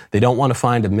opposed. They don't want to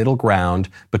find a middle ground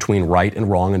between right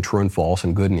and wrong and true and false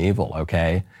and good and evil,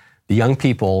 okay? The young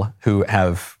people who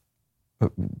have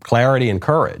clarity and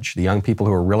courage, the young people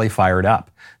who are really fired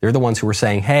up, they're the ones who are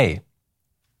saying, hey,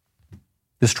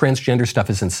 this transgender stuff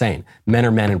is insane. Men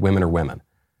are men and women are women.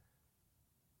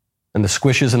 And the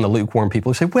squishes and the lukewarm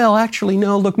people who say, well, actually,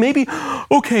 no, look, maybe,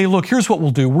 okay, look, here's what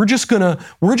we'll do. We're just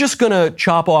gonna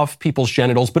chop off people's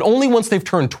genitals, but only once they've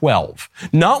turned 12.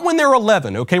 Not when they're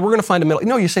 11, okay? We're gonna find a middle.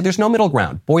 No, you say there's no middle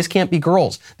ground. Boys can't be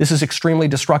girls. This is extremely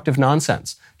destructive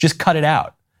nonsense. Just cut it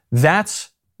out.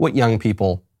 That's what young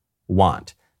people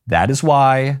want. That is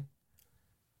why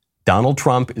Donald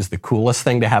Trump is the coolest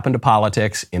thing to happen to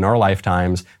politics in our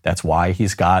lifetimes. That's why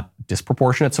he's got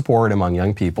disproportionate support among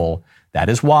young people. That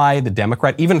is why the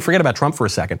Democrat, even forget about Trump for a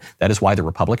second, that is why the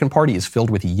Republican Party is filled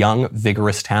with young,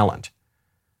 vigorous talent.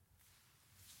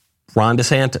 Ron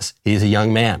DeSantis, he's a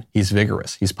young man. He's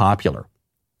vigorous. He's popular.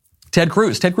 Ted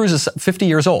Cruz is 50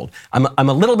 years old. I'm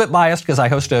a little bit biased because I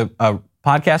host a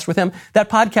podcast with him. That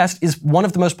podcast is one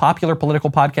of the most popular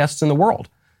political podcasts in the world.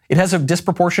 It has a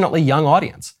disproportionately young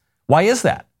audience. Why is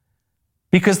that?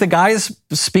 Because the guy is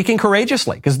speaking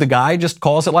courageously, because the guy just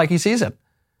calls it like he sees it.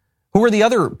 Who are the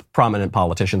other prominent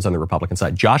politicians on the Republican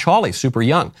side? Josh Hawley, super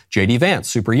young. J.D. Vance,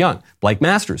 super young. Blake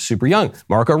Masters, super young.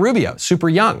 Marco Rubio, super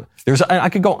young. I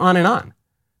could go on and on.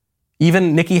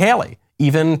 Even Nikki Haley,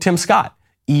 even Tim Scott,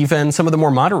 even some of the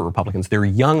more moderate Republicans. They're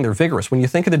young, they're vigorous. When you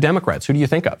think of the Democrats, who do you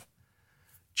think of?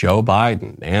 Joe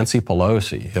Biden, Nancy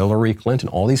Pelosi, Hillary Clinton,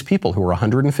 all these people who are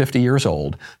 150 years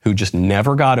old, who just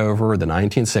never got over the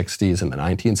 1960s and the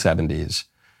 1970s,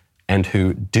 and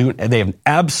they have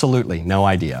absolutely no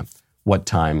idea what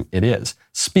time it is.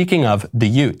 Speaking of the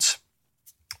Utes,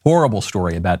 horrible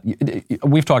story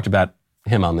we've talked about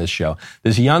him on this show.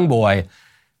 This young boy,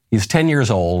 he's 10 years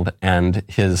old, and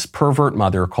his pervert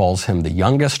mother calls him the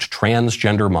youngest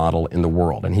transgender model in the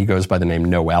world, and he goes by the name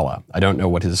Noella. I don't know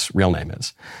what his real name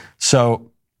is.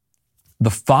 So the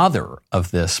father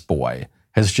of this boy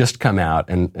has just come out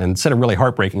and said a really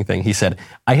heartbreaking thing. He said,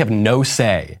 I have no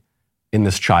say in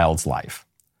this child's life.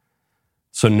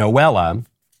 So Noella,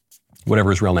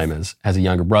 whatever his real name is, has a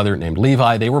younger brother named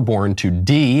Levi. They were born to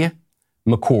Dee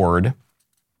McCord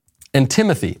and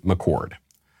Timothy McCord.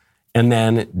 And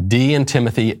then Dee and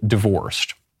Timothy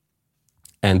divorced.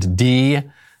 And Dee,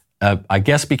 I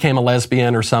guess, became a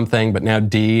lesbian or something, but now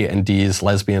Dee and Dee's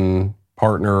lesbian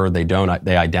partner,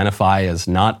 they identify as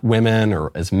not women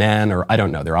or as men, or I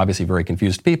don't know. They're obviously very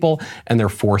confused people, and they're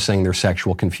forcing their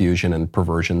sexual confusion and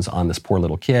perversions on this poor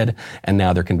little kid. And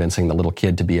now they're convincing the little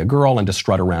kid to be a girl and to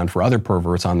strut around for other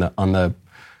perverts on the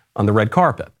red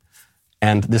carpet.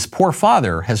 And this poor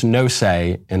father has no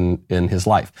say in his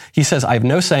life. He says, I have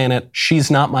no say in it.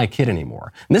 She's not my kid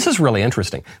anymore. And this is really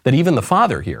interesting, that even the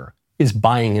father here is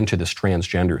buying into this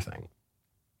transgender thing.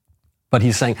 But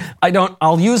he's saying,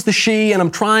 I'll use the she and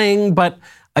I'm trying, but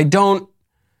I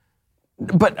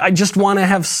just want to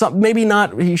have some, maybe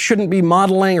not, he shouldn't be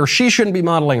modeling or she shouldn't be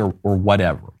modeling or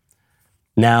whatever.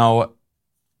 Now,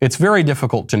 it's very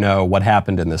difficult to know what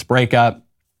happened in this breakup.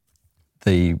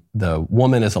 The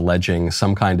woman is alleging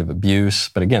some kind of abuse,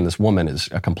 but again, this woman is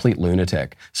a complete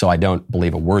lunatic, so I don't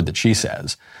believe a word that she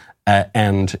says.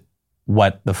 And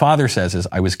what the father says is,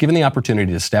 I was given the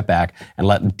opportunity to step back and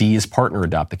let Dee's partner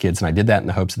adopt the kids, and I did that in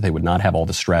the hopes that they would not have all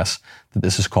the stress that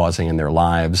this is causing in their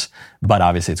lives. But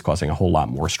obviously it's causing a whole lot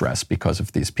more stress because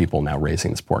of these people now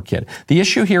raising this poor kid. The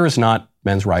issue here is not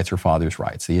men's rights or fathers'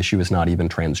 rights. The issue is not even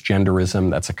transgenderism.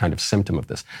 That's a kind of symptom of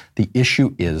this. The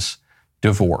issue is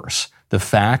divorce. The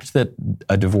fact that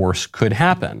a divorce could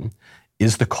happen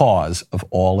is the cause of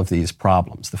all of these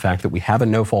problems. The fact that we have a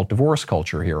no-fault divorce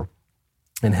culture here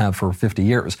and have for 50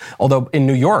 years. Although in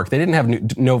New York, they didn't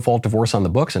have no-fault divorce on the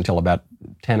books until about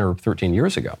 10 or 13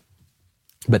 years ago.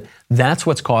 But that's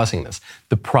what's causing this.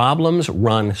 The problems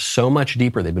run so much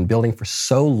deeper. They've been building for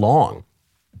so long.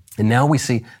 And now we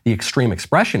see the extreme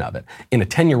expression of it in a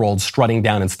 10-year-old strutting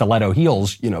down in stiletto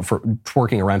heels, for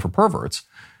twerking around for perverts.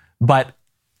 But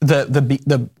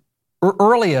the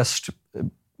earliest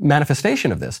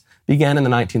manifestation of this began in the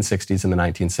 1960s and the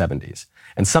 1970s.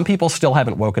 And some people still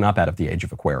haven't woken up out of the age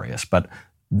of Aquarius, but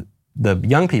the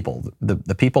young people,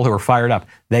 the people who are fired up,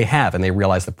 they have, and they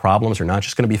realize the problems are not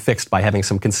just going to be fixed by having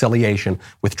some conciliation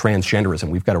with transgenderism.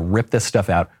 We've got to rip this stuff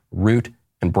out, root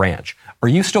and branch. Are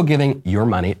you still giving your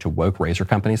money to woke razor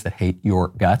companies that hate your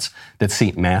guts, that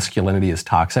see masculinity as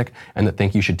toxic, and that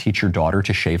think you should teach your daughter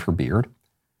to shave her beard?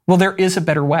 Well, there is a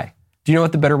better way. Do you know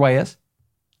what the better way is?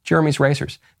 Jeremy's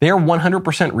Razors. They are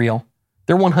 100% real.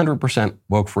 They're 100%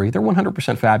 woke-free. They're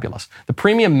 100% fabulous. The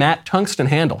premium matte tungsten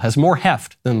handle has more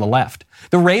heft than the left.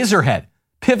 The razor head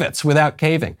pivots without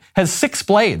caving, has 6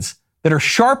 blades that are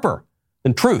sharper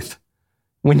than truth.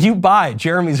 When you buy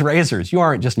Jeremy's Razors, you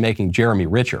aren't just making Jeremy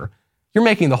richer. You're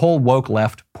making the whole woke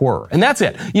left poorer. And that's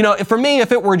it. You know, for me,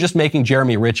 if it were just making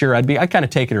Jeremy richer, I'd kind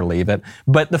of take it or leave it.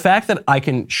 But the fact that I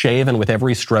can shave and with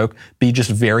every stroke be just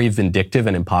very vindictive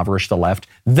and impoverish the left,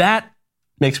 that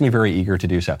makes me very eager to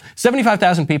do so.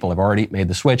 75,000 people have already made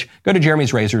the switch. Go to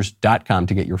jeremy'srazors.com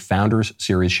to get your Founders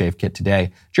Series Shave Kit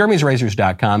today.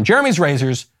 jeremy'srazors.com. Jeremy's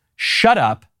Razors, shut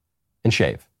up and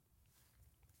shave.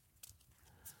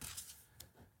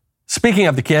 Speaking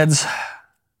of the kids,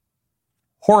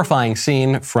 horrifying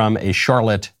scene from a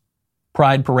Charlotte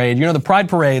Pride Parade. You know, the Pride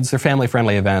Parades, they're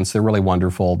family-friendly events. They're really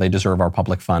wonderful. They deserve our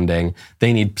public funding.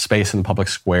 They need space in the public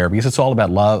square because it's all about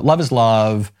love. Love is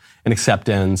love and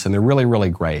acceptance, and they're really, really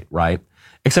great, right?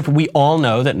 Except we all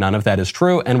know that none of that is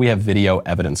true, and we have video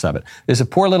evidence of it. There's a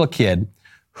poor little kid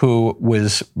who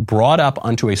was brought up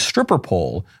onto a stripper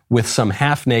pole with some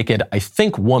half-naked, I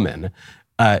think, woman,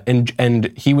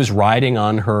 and he was riding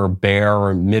on her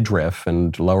bare midriff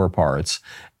and lower parts,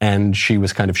 and she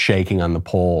was kind of shaking on the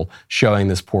pole, showing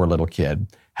this poor little kid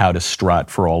how to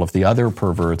strut for all of the other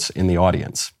perverts in the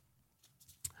audience.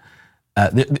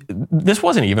 This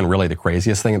wasn't even really the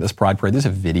craziest thing at this Pride Parade. There's a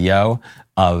video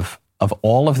of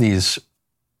all of these,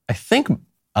 I think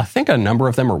a number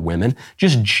of them are women,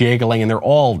 just jiggling, and they're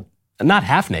all not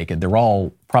half naked. They're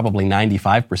all probably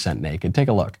 95% naked. Take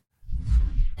a look.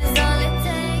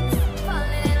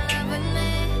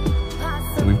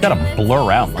 We've got to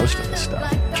blur out most of this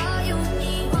stuff.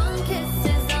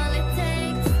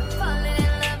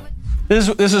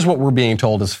 This is what we're being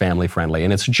told is family friendly,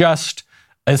 and it's just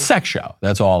a sex show.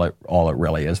 That's all it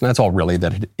really is, and that's all really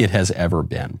that it has ever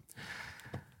been.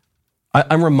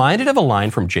 I'm reminded of a line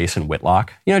from Jason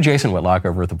Whitlock. You know Jason Whitlock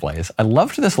over at The Blaze. I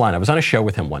loved this line. I was on a show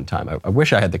with him one time. I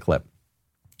wish I had the clip.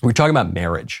 We were talking about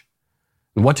marriage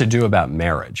and what to do about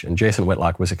marriage. And Jason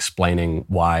Whitlock was explaining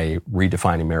why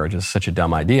redefining marriage is such a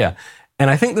dumb idea. And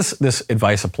I think this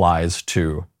advice applies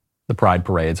to the Pride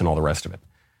parades and all the rest of it.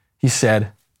 He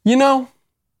said, you know,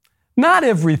 not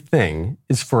everything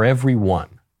is for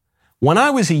everyone. When I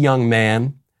was a young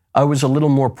man, I was a little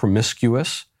more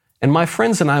promiscuous, and my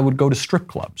friends and I would go to strip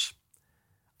clubs.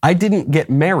 I didn't get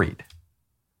married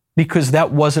because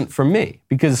that wasn't for me.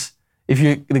 Because if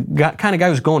you're the kind of guy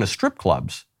who's going to strip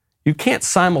clubs, you can't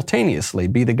simultaneously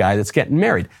be the guy that's getting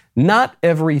married. Not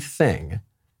everything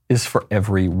is for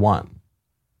everyone.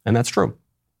 And that's true.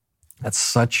 That's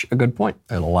such a good point.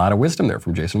 And a lot of wisdom there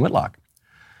from Jason Whitlock.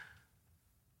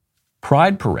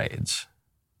 Pride parades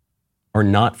are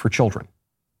not for children.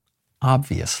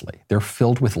 Obviously, they're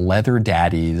filled with leather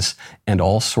daddies and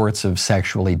all sorts of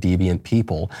sexually deviant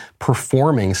people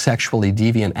performing sexually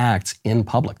deviant acts in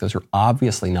public. Those are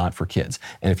obviously not for kids.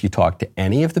 And if you talk to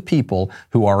any of the people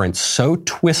who aren't so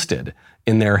twisted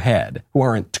in their head, who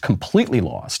aren't completely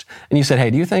lost, and you said, hey,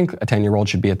 do you think a 10-year-old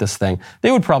should be at this thing?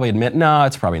 They would probably admit, no,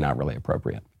 it's probably not really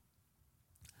appropriate.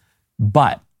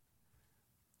 But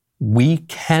we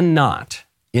cannot,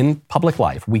 in public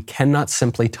life, we cannot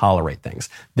simply tolerate things.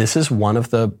 This is one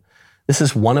of the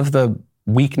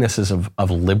weaknesses of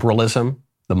liberalism,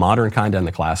 the modern kind and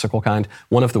the classical kind.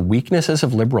 One of the weaknesses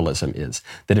of liberalism is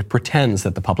that it pretends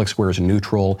that the public square is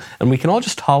neutral and we can all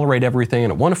just tolerate everything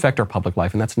and it won't affect our public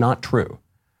life, and that's not true.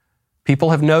 People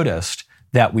have noticed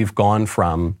that we've gone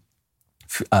from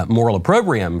moral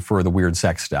opprobrium for the weird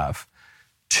sex stuff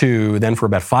to then for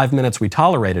about 5 minutes we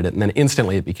tolerated it, and then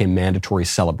instantly it became mandatory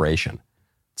celebration.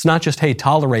 It's not just, hey,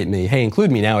 tolerate me, hey,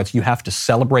 include me. Now it's you have to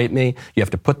celebrate me. You have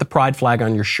to put the pride flag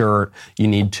on your shirt. You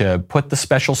need to put the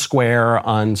special square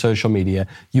on social media.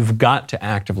 You've got to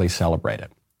actively celebrate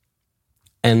it.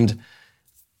 And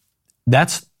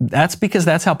that's because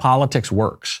that's how politics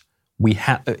works.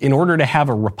 In order to have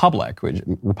a republic, which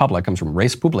republic comes from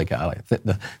res publica,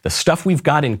 the stuff we've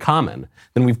got in common,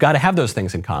 then we've got to have those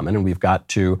things in common, and we've got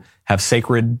to have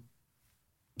sacred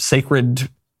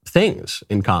things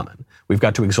in common. We've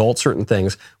got to exalt certain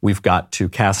things. We've got to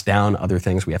cast down other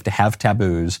things. We have to have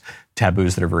taboos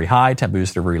that are very high,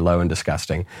 taboos that are very low and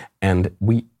disgusting. And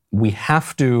we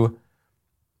have to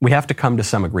come to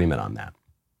some agreement on that.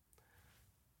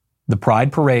 the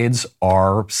pride parades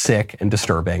are sick and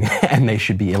disturbing, and they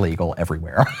should be illegal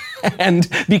everywhere. And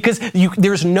because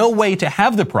there's no way to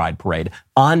have the pride parade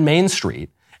on Main Street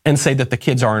and say that the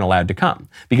kids aren't allowed to come.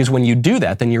 Because when you do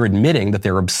that, then you're admitting that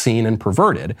they're obscene and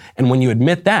perverted. And when you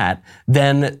admit that,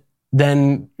 then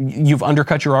you've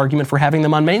undercut your argument for having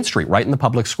them on Main Street, right in the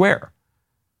public square.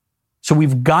 So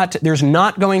there's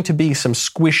not going to be some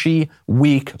squishy,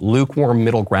 weak, lukewarm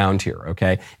middle ground here,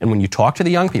 okay? And when you talk to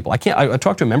the young people, I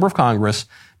talked to a member of Congress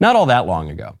not all that long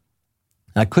ago.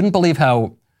 And I couldn't believe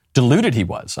how deluded he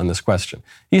was on this question.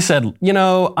 He said, he's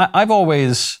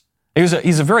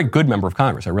a very good member of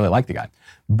Congress. I really like the guy.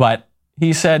 But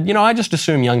he said, I just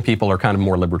assume young people are kind of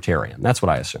more libertarian. That's what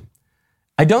I assume.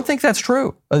 I don't think that's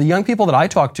true. The young people that I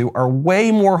talk to are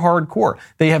way more hardcore.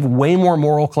 They have way more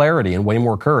moral clarity and way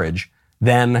more courage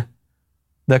than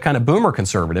the kind of boomer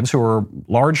conservatives who are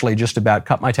largely just about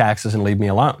cut my taxes and leave me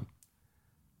alone.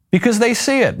 Because they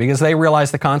see it, because they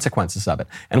realize the consequences of it.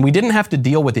 And we didn't have to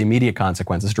deal with the immediate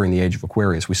consequences during the age of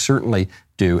Aquarius. We certainly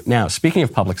do now. Speaking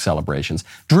of public celebrations,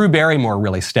 Drew Barrymore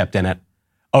really stepped in it.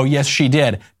 Oh, yes, she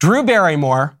did. Drew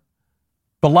Barrymore,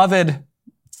 beloved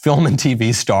film and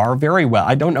TV star, very well.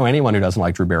 I don't know anyone who doesn't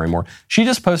like Drew Barrymore. She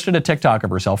just posted a TikTok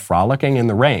of herself frolicking in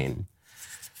the rain.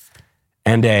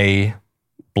 And a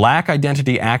Black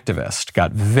identity activist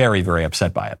got very, very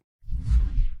upset by it.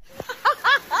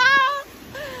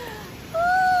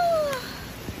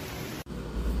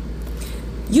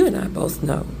 You and I both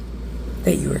know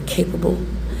that you are capable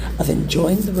of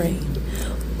enjoying the rain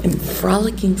and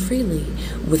frolicking freely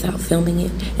without filming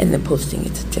it and then posting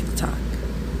it to TikTok.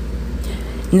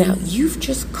 Now, you've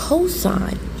just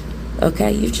co-signed,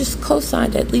 okay? You've just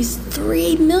co-signed at least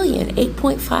 3 million,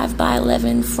 8.5 by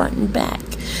 11 front and back,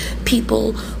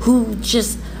 people who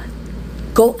just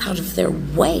go out of their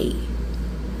way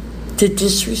to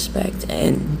disrespect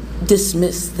and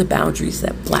dismiss the boundaries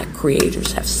that Black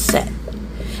creators have set.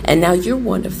 And now you're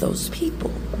one of those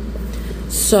people.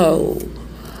 So,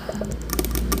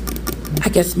 I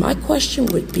guess my question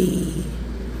would be,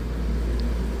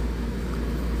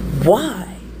 why?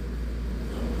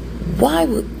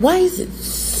 Why is it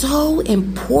so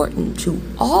important to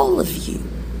all of you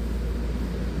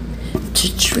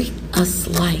to treat us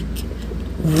like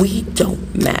we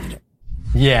don't matter?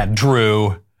 Yeah,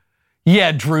 Drew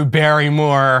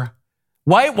Barrymore.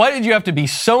 Why did you have to be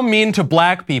so mean to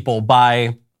Black people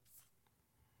by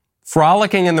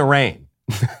frolicking in the rain?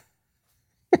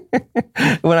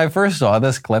 When I first saw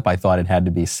this clip, I thought it had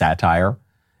to be satire.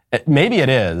 Maybe it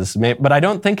is, but I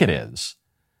don't think it is.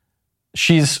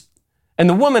 And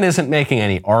the woman isn't making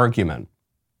any argument.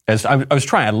 As I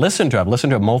listened to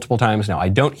it multiple times now. I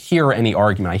don't hear any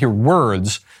argument. I hear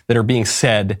words that are being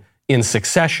said in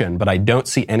succession, but I don't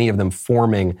see any of them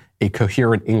forming a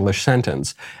coherent English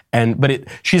sentence. But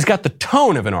she's got the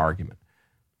tone of an argument.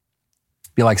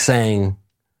 Be like saying,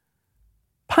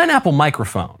 pineapple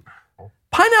microphone,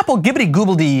 pineapple gibbity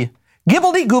goobledy,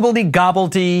 gibbledy goobledy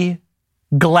gobbledy,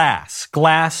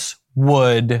 glass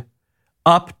wood,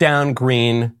 up, down,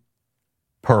 green,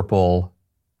 purple,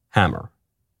 hammer.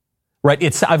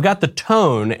 Right? I've got the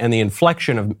tone and the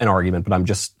inflection of an argument, but I'm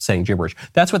just saying gibberish.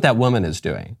 That's what that woman is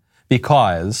doing,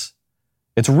 because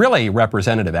it's really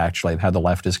representative, actually, of how the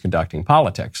left is conducting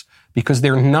politics, because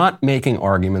they're not making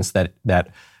arguments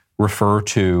that refer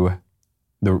to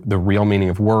the real meaning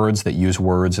of words, that use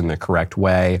words in the correct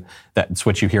way. That's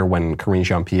what you hear when Karine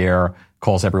Jean-Pierre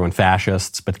calls everyone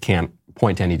fascists, but can't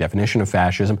point to any definition of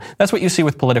fascism. That's what you see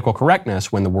with political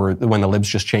correctness when the libs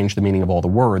just change the meaning of all the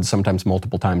words, sometimes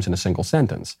multiple times in a single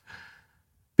sentence.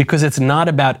 Because it's not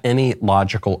about any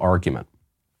logical argument.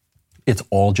 It's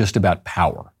all just about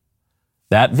power.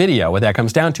 That video, what that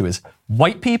comes down to is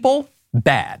white people,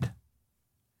 bad.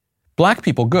 Black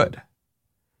people, good.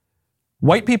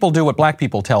 White people do what Black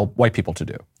people tell white people to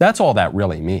do. That's all that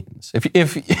really means.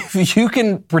 If you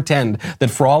can pretend that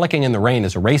frolicking in the rain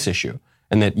is a race issue,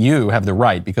 and that you have the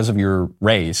right, because of your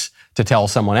race, to tell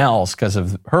someone else, because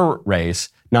of her race,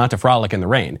 not to frolic in the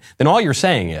rain, then all you're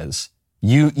saying is,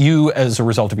 you as a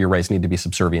result of your race need to be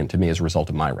subservient to me as a result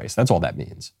of my race. That's all that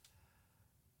means.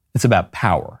 It's about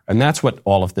power. And that's what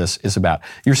all of this is about.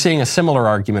 You're seeing a similar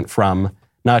argument from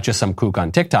not just some kook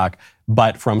on TikTok,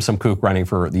 but from some kook running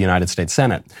for the United States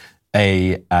Senate.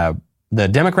 The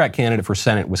Democrat candidate for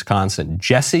Senate, Wisconsin,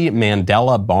 Jesse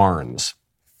Mandela Barnes,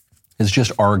 has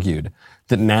just argued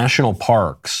that national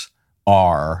parks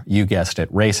are, you guessed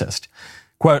it, racist.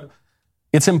 Quote,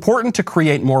 "It's important to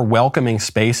create more welcoming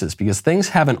spaces because things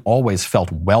haven't always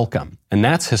felt welcome. And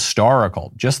that's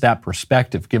historical, just that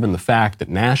perspective, given the fact that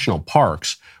national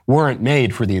parks weren't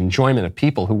made for the enjoyment of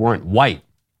people who weren't white.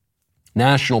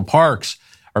 National parks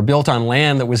are built on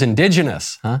land that was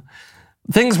indigenous.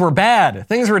 Things were bad.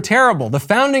 Things were terrible. The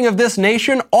founding of this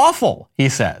nation, awful, he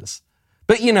says.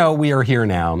 But, we are here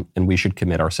now, and we should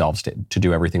commit ourselves to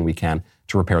do everything we can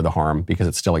to repair the harm because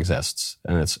it still exists,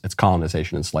 and it's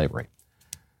colonization and slavery.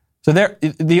 So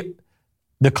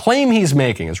the claim he's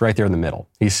making is right there in the middle.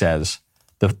 He says,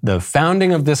 the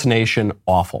founding of this nation,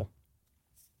 awful.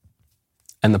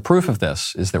 And the proof of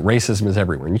this is that racism is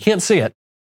everywhere. And you can't see it.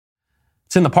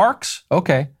 It's in the parks?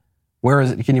 Okay. Where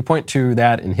is it? Can you point to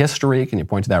that in history? Can you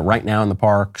point to that right now in the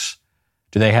parks?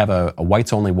 Do they have a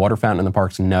whites-only water fountain in the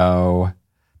parks? No.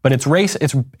 But it's race.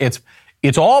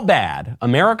 It's all bad.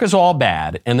 America's all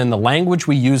bad. And then the language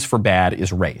we use for bad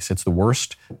is race. It's the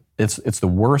worst. It's the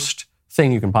worst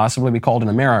thing you can possibly be called in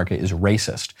America is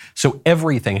racist. So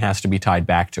everything has to be tied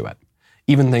back to it.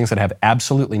 Even things that have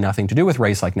absolutely nothing to do with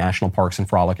race, like national parks and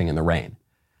frolicking in the rain.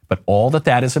 But all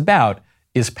that is about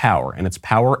is power, and it's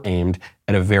power aimed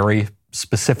at a very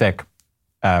specific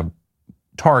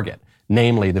target,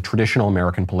 namely the traditional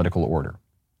American political order.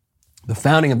 The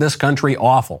founding of this country,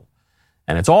 awful.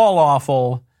 And it's all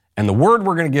awful, and the word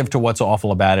we're going to give to what's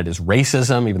awful about it is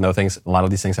racism, even though a lot of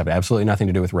these things have absolutely nothing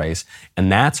to do with race.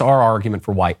 And that's our argument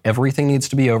for why everything needs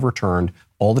to be overturned,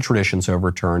 all the traditions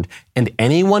overturned, and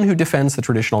anyone who defends the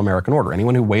traditional American order,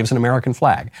 anyone who waves an American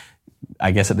flag,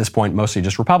 I guess at this point mostly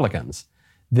just Republicans,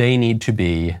 they need to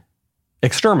be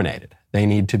exterminated. They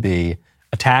need to be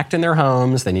attacked in their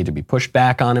homes. They need to be pushed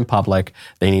back on in public.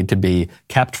 They need to be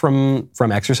kept from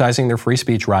exercising their free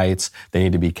speech rights. They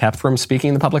need to be kept from speaking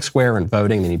in the public square and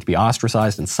voting. They need to be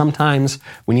ostracized. And sometimes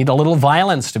we need a little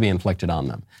violence to be inflicted on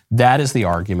them. That is the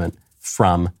argument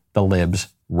from the libs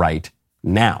right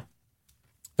now.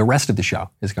 The rest of the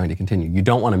show is going to continue. You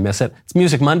don't want to miss it. It's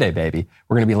Music Monday, baby.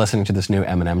 We're going to be listening to this new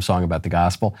Eminem song about the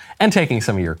gospel and taking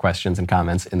some of your questions and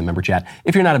comments in the member chat.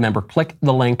 If you're not a member, click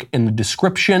the link in the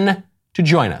description to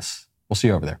join us. We'll see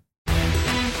you over there.